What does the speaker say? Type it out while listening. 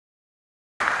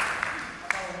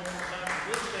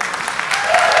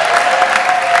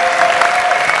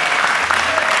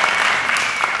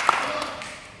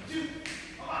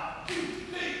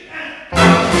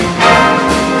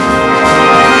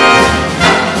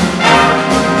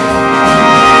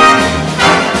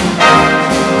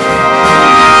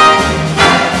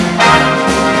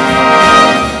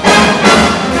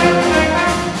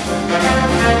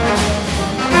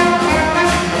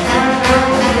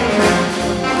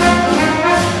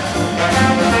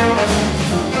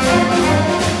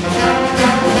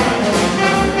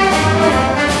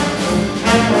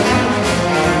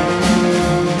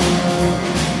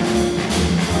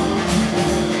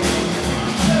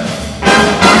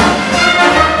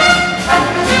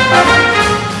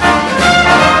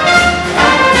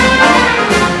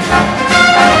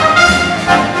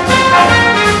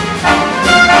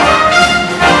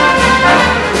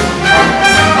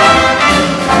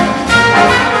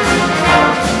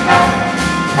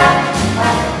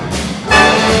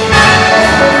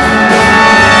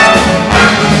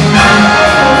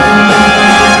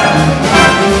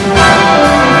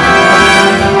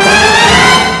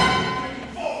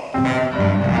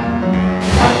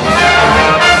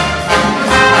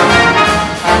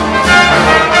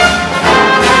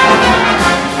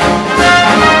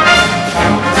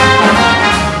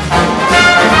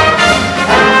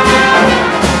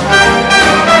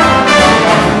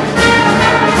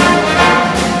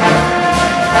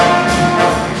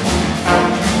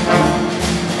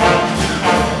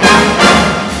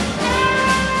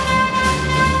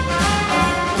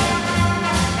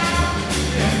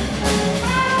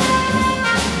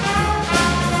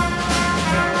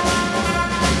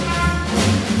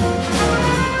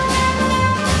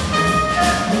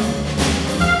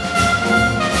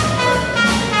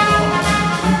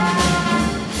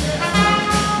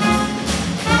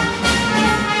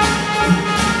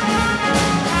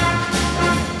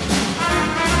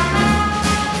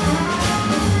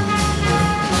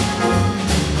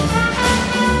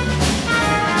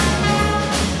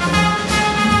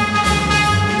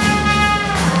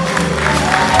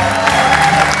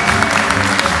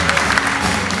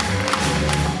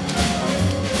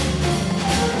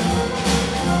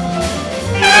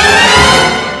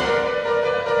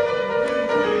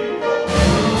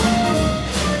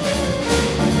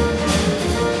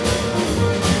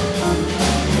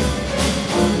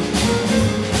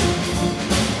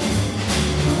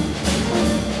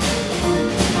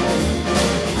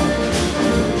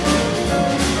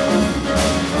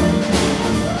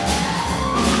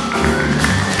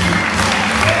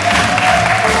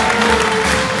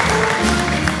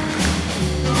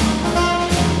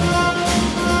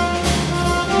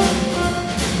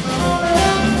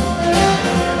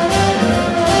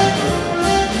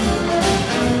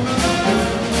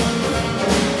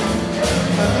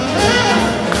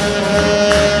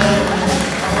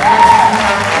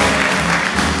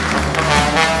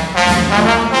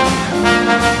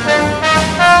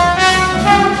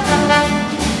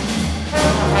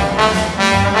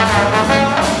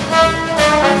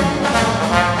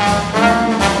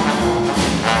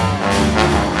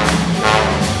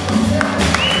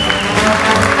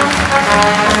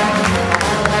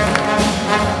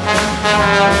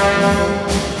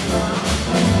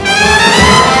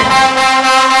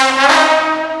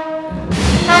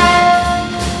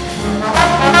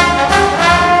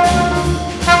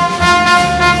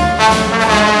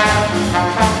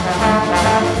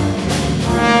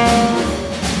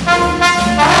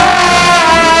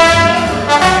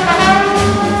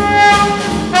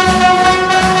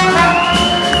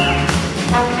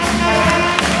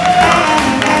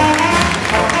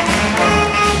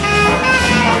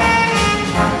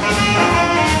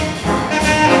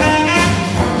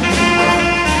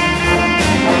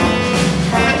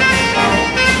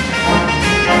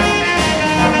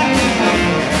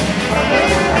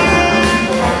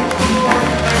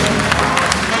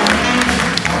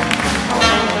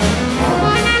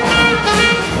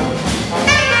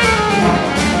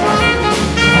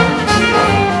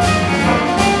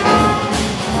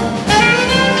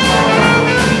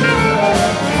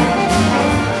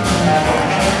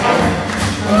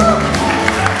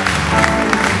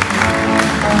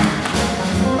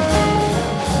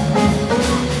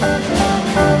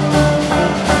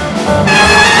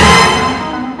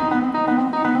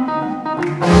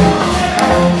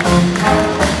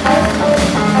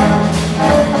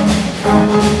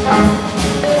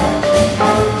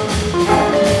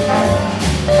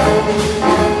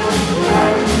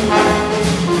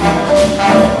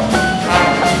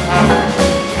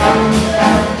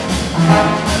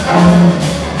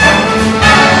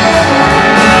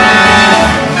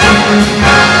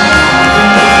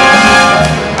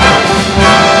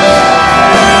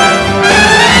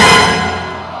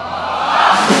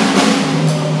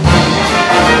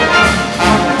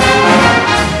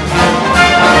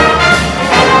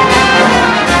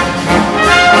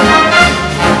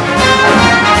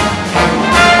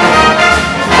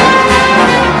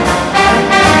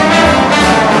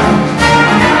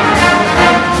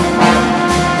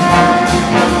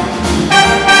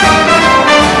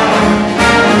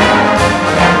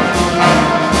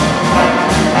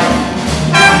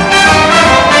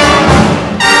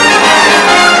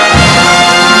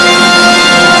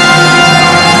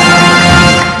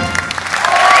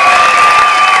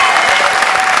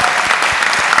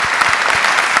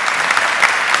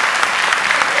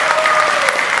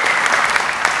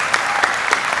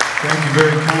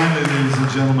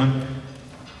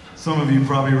Some of you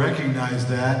probably recognize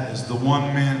that as the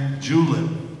one-man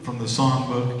julep from the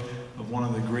songbook of one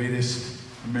of the greatest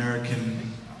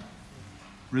American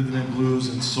rhythm and blues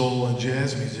and soul and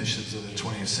jazz musicians of the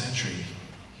 20th century.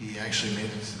 He actually made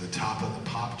it to the top of the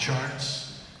pop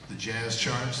charts, the jazz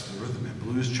charts, the rhythm and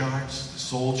blues charts, the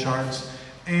soul charts,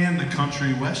 and the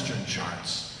country western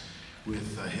charts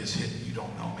with his hit, You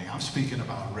Don't Know Me. I'm speaking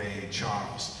about Ray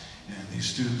Charles, and these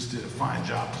students did a fine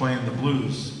job playing the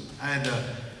blues. I had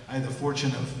the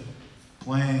fortune of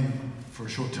playing for a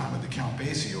short time with the Count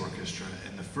Basie Orchestra,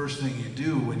 and the first thing you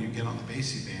do when you get on the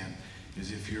Basie band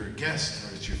is if you're a guest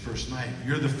or it's your first night,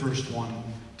 you're the first one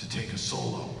to take a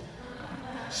solo.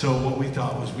 So what we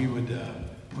thought was we would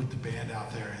put the band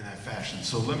out there in that fashion.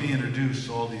 So let me introduce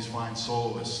all these fine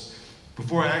soloists.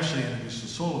 Before I actually introduce the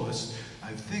soloists,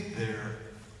 I think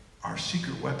our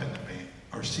secret weapon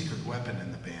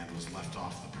in the band, was left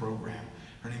off the program.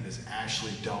 Her name is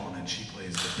Ashley Doan, and she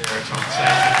plays the baritone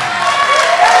saxophone.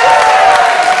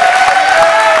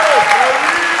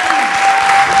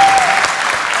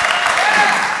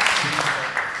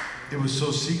 It was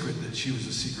so secret that she was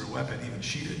a secret weapon. Even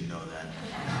she didn't know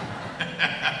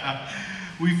that.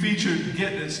 We featured,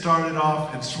 getting it started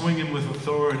off and swinging with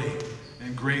authority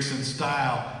and grace and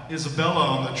style, Isabella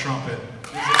on the trumpet.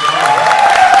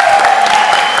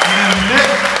 And then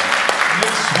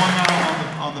Nick swung out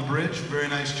on the bridge. Very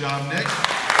nice job, Nick.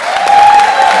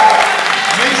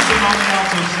 Mason on the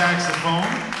alto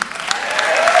saxophone.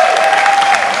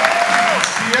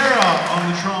 Sierra on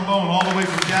the trombone, all the way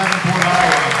from Davenport,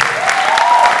 Iowa.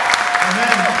 And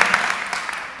then,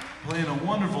 playing a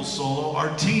wonderful solo,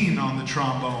 Artine on the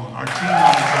trombone.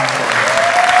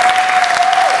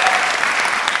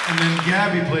 And then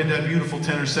Gabby played that beautiful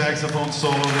tenor saxophone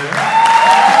solo there.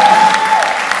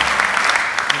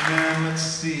 And then, let's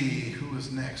see, who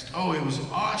was next? Oh, it was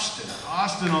Austin.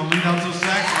 Austin on lead alto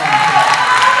saxophone.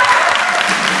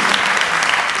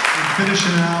 And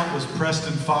finishing out was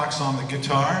Preston Fox on the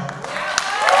guitar.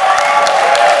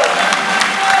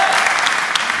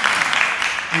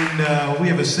 And we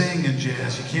have a saying in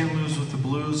jazz, you can't lose with the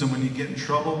blues, and when you get in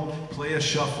trouble, play a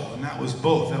shuffle. And that was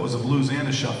both. That was a blues and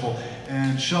a shuffle.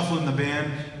 And shuffling the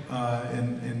band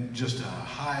in just a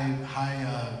high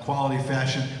quality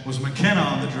fashion was McKenna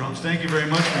on the drums. Thank you very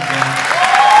much, McKenna.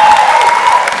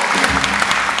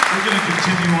 We're going to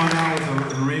continue on now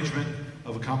with an arrangement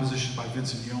of a composition by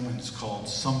Vincent Yeomans called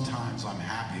Sometimes I'm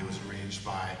Happy. It was arranged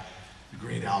by the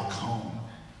great Al Cohn,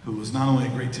 who was not only a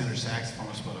great tenor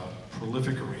saxophonist, but a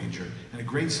prolific arranger and a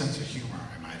great sense of humor,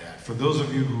 I might add. For those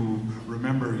of you who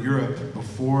remember Europe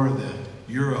before the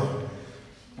Euro,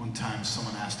 one time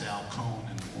someone asked Al Cohn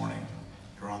in the morning,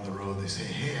 they're on the road, they say,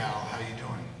 "Hey Al, how you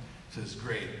doing?" He says,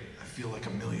 "Great, I feel like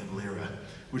 $1,000,000 lira,"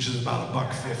 which is about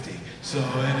 $1.50. So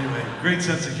anyway, great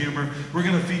sense of humor. We're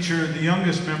gonna feature the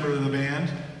youngest member of the band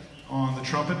on the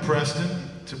trumpet, Preston,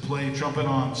 to play trumpet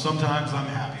on Sometimes I'm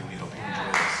Happy. We hope you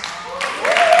enjoy this.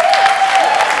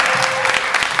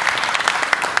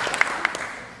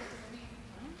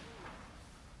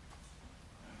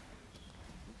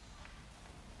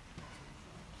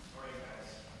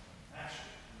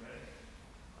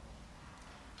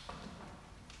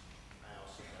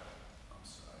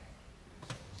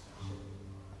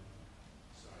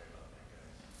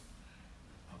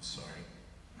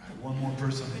 One more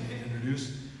person I need to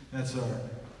introduce. That's our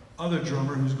other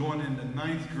drummer who's going into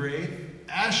 9th grade,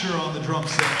 Asher on the drum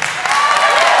set.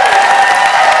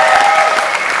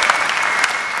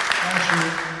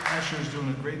 Asher's doing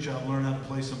a great job learning how to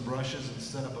play some brushes and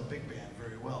set up a big band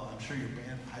very well. I'm sure your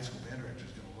high school band director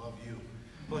is going to love you.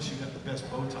 Plus you got the best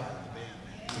bow tie in the band,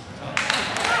 man.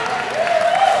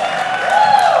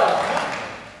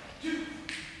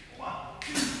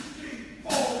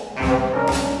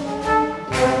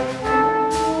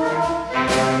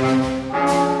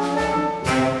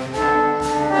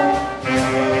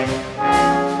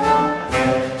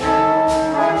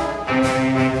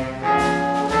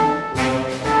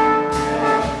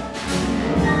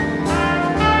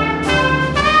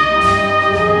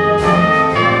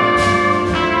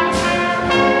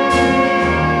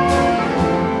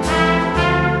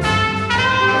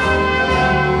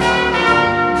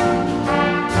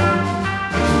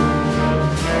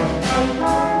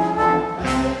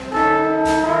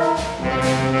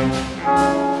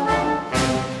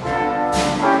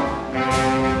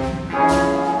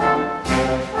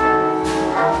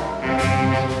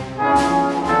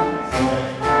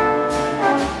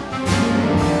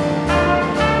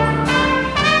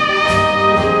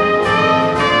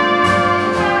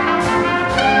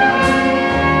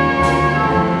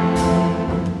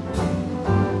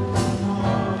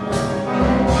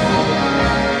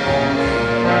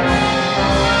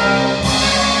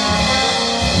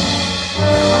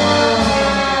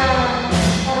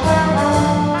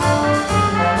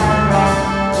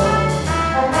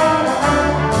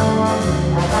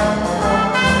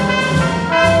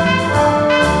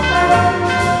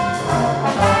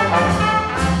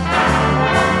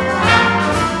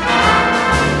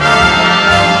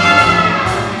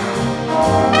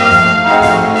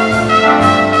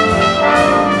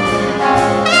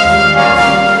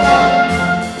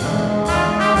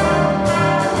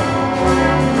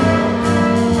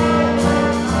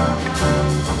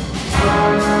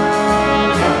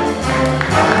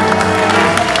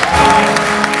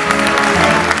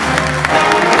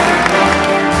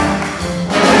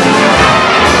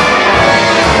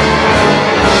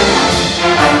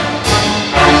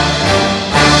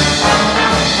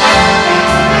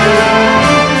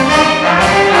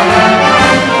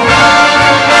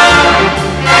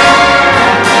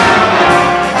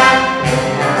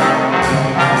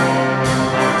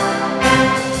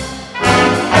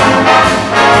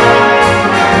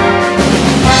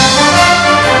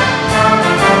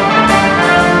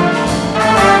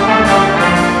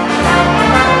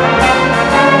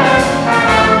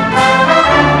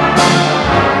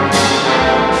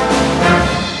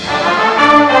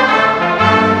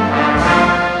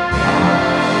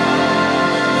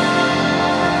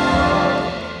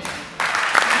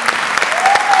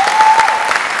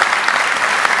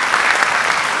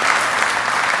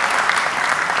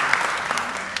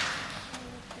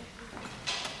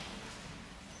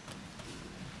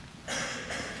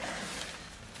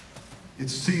 It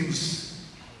seems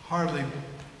hardly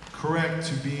correct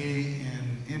to be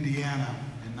in Indiana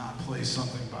and not play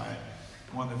something by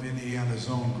one of Indiana's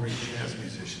own great jazz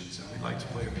musicians. And we'd like to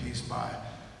play a piece by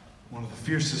one of the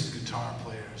fiercest guitar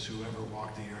players who ever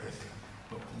walked the earth,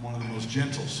 but one of the most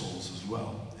gentle souls as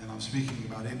well. And I'm speaking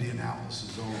about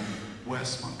Indianapolis' own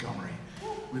Wes Montgomery.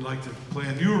 We'd like to play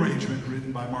a new arrangement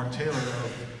written by Mark Taylor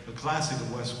of a classic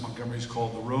of Wes Montgomery's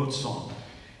called The Road Song.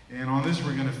 And on this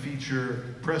we're going to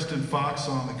feature Preston Fox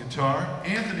on the guitar,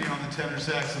 Anthony on the tenor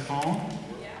saxophone,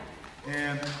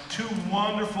 and two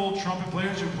wonderful trumpet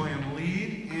players who are playing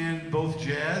lead and both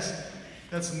jazz.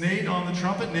 That's Nate on the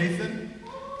trumpet, Nathan,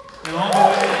 and all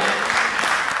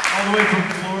the way from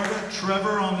Florida,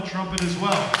 Trevor on the trumpet as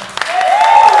well.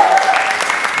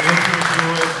 We hope you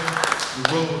enjoy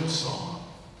The Road Song.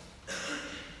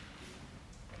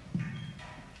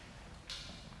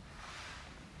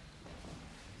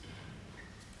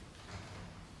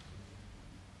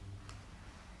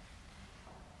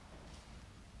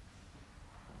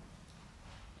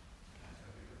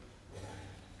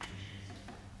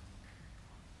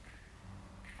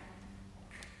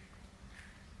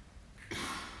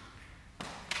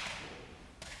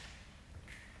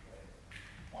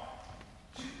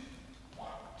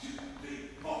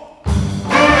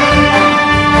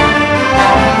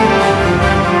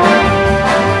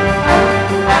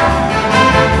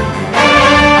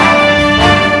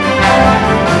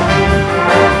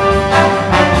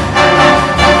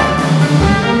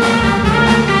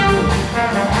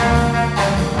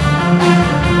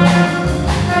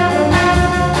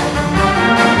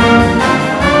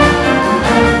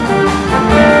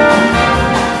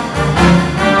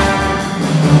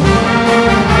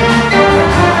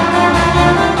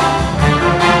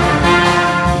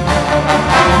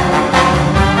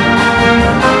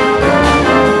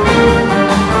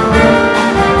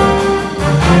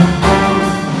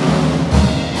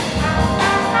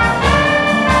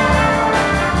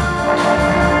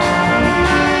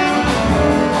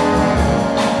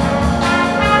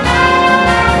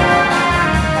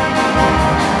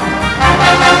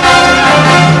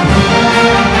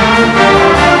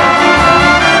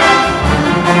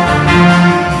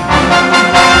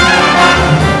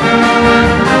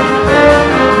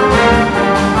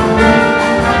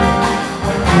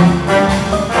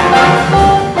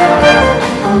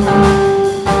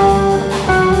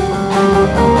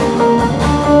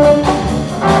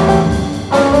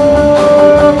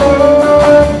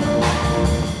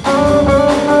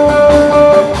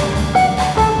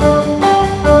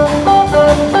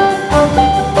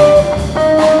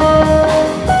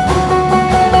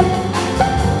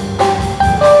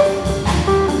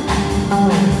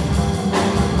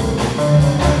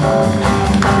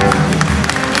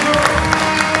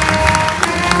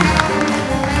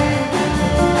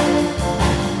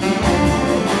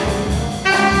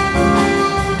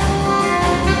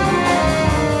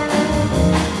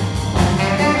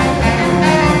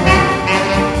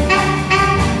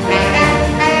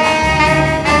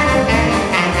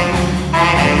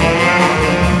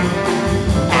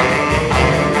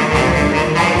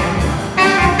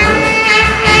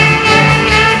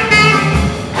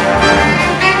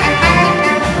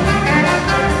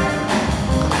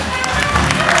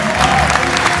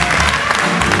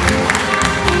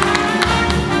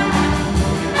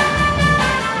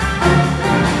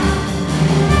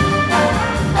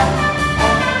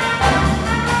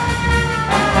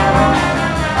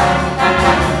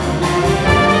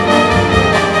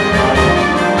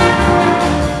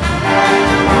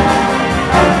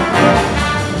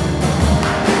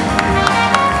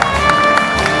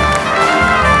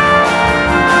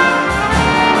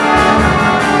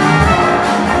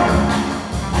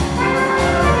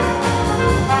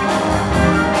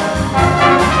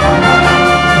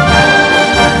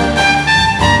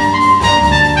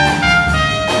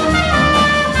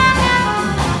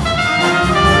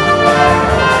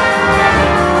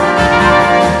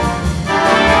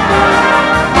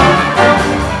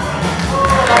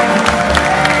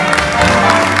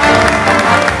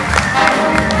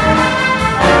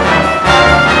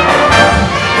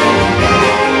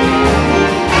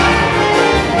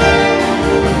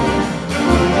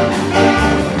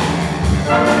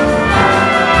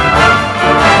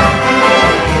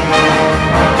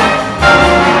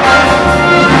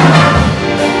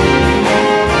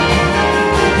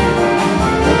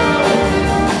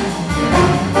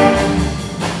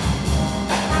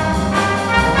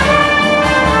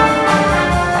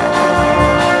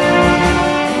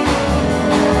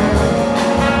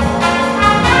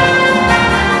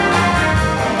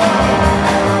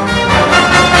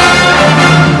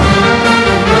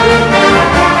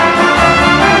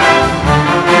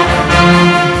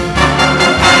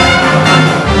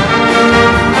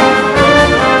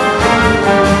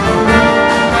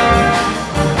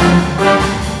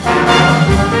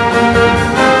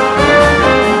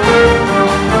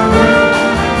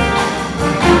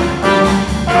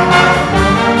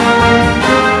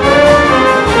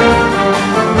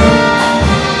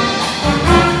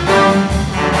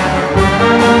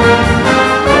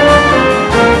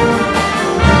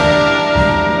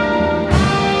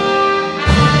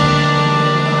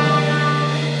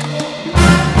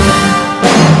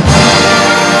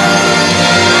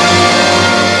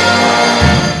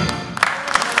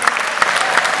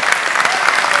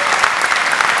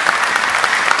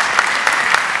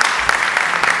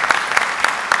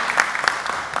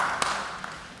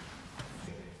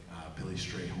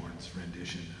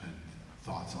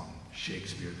 thoughts on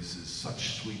Shakespeare. This is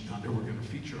Such Sweet Thunder. We're going to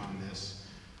feature on this.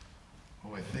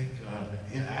 Oh, I think,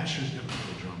 yeah, Asher's going to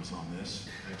play the drums on this.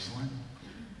 Excellent.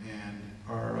 And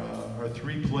our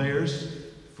three players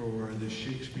for this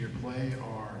Shakespeare play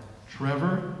are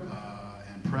Trevor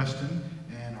and Preston,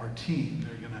 and our team.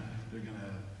 They're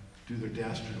gonna do their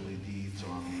dastardly deeds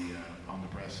on the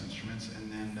brass instruments,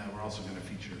 and then we're also going to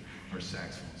feature our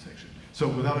saxophone section. So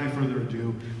without any further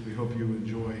ado, we hope you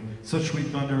enjoy Such Sweet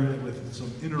Thunder with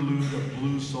some interlude of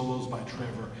blues solos by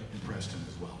Trevor and Preston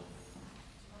as well.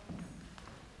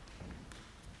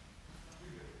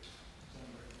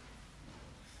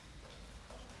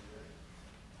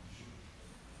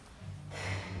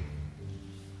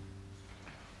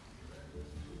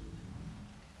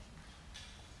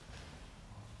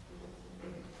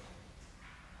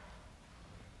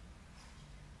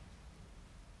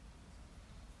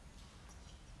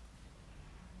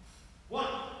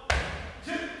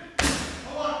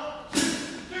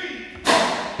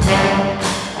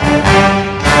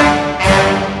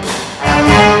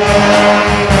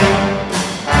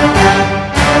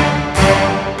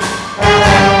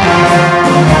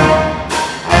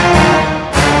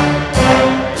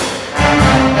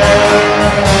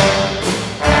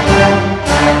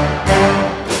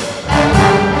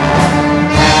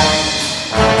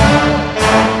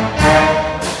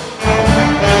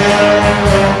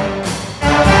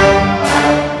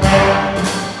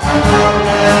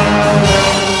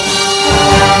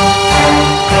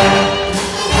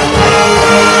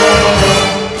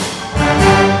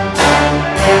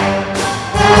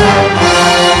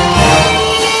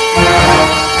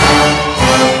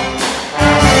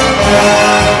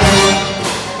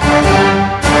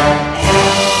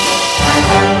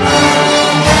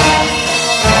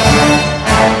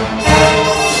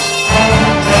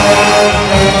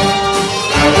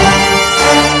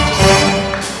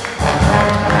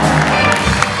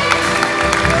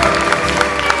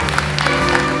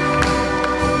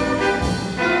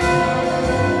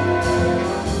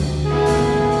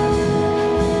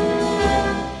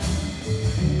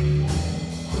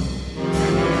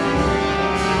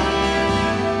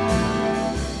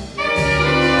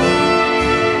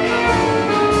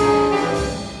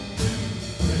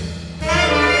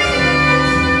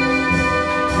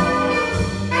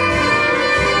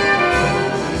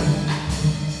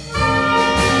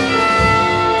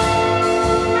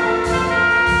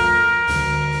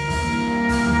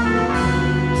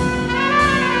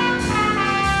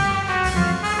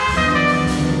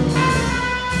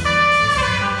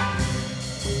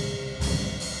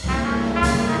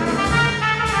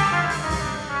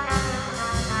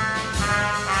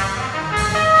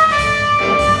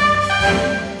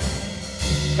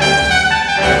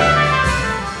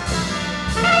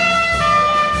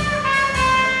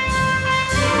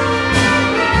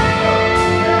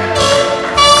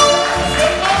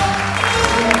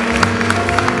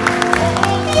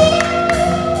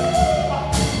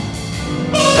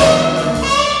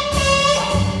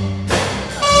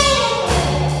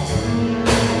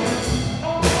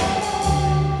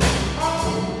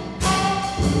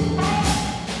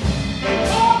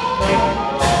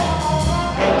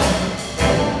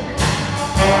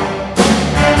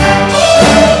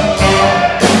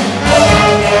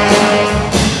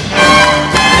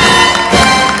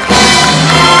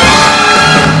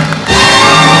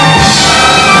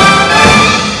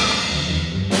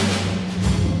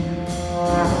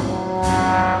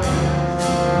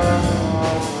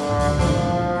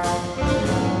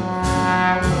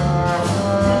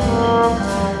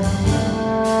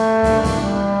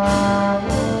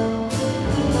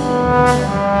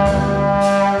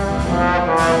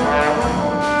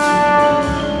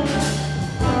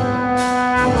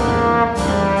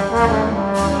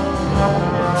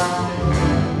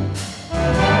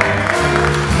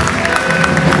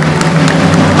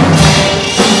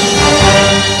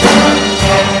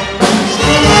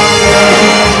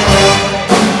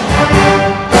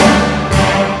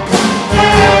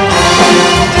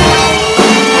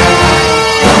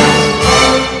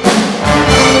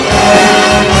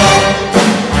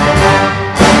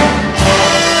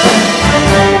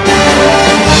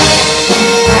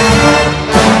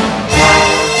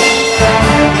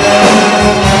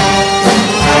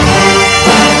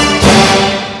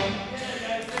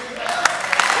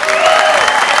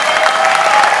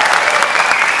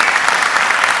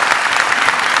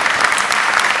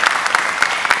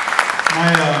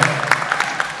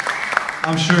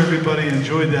 I'm sure everybody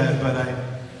enjoyed that, but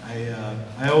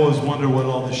I always wonder what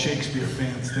all the Shakespeare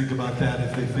fans think about that,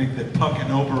 if they think that Puck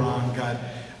and Oberon got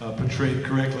portrayed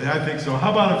correctly. I think so.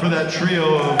 How about it for that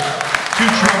trio of two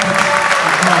trumpets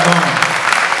and trombone?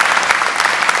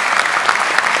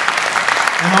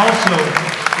 also,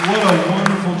 what a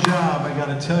wonderful job, I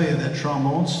gotta tell you, that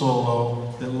trombone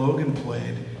solo that Logan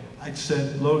played. I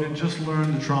said, Logan, just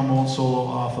learn the trombone solo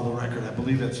off of the record. I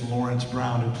believe that's Lawrence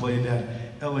Brown who played that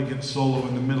elegant solo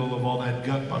in the middle of all that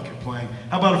gut bucket playing.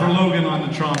 How about it for Logan on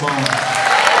the trombone?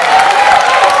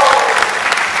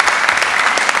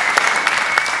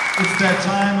 It's that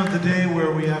time of the day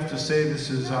where we have to say this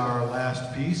is our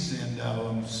last piece, and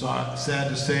I'm sad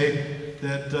to say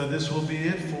that this will be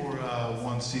it for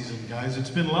one season, guys. It's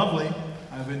been lovely.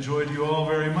 I've enjoyed you all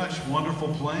very much. Wonderful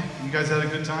playing. You guys had a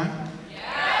good time?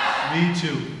 Yeah! Me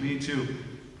too, me too.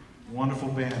 Wonderful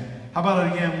band. How about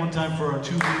it again one time for our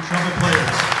two lead trumpet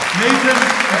players, Nathan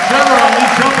and Trevor on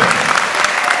lead trumpet.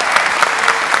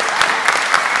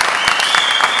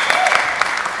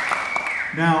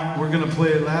 Now, we're going to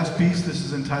play a last piece. This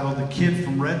is entitled The Kid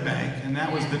from Red Bank, and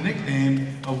that was the nickname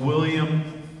of William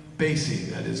Basie,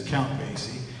 that is Count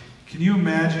Basie. Can you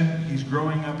imagine? He's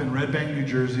growing up in Red Bank, New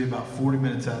Jersey, about 40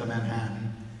 minutes out of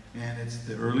Manhattan, and it's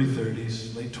the early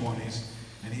 30s, late 20s,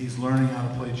 and he's learning how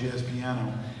to play jazz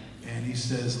piano, and he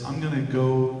says, I'm going to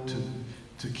go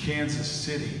to Kansas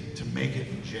City to make it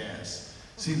in jazz.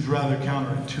 Seems rather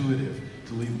counterintuitive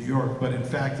to leave New York, but in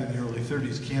fact, in the early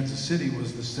 30s, Kansas City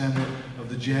was the center of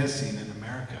the jazz scene in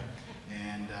America.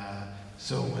 And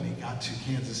so when he got to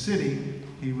Kansas City,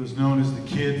 he was known as the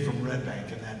Kid from Red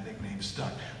Bank, and that nickname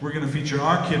stuck. We're going to feature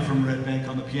our Kid from Red Bank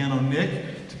on the piano,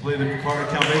 Nick, to play the part of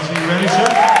Count Basie. You ready, sir?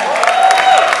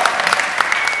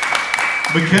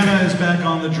 McKenna is back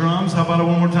on the drums. How about it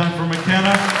one more time for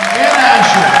McKenna? And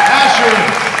Asher. Asher!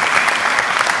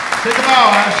 Take a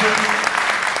bow, Asher.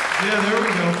 Yeah, there we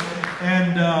go.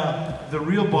 And the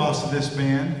real boss of this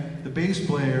band, the bass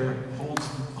player,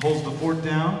 holds the fort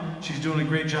down. She's doing a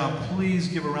great job. Please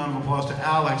give a round of applause to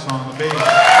Alex on the bass.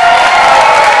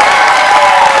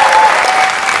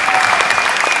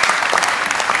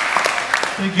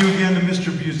 Thank you again to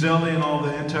Mr. Buzelli and all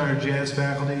the entire jazz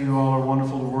faculty. You all are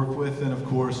wonderful to work with. And of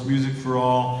course, Music for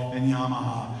All and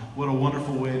Yamaha. What a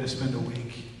wonderful way to spend a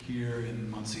week here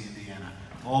in Muncie, Indiana.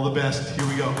 All the best. Here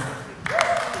we go.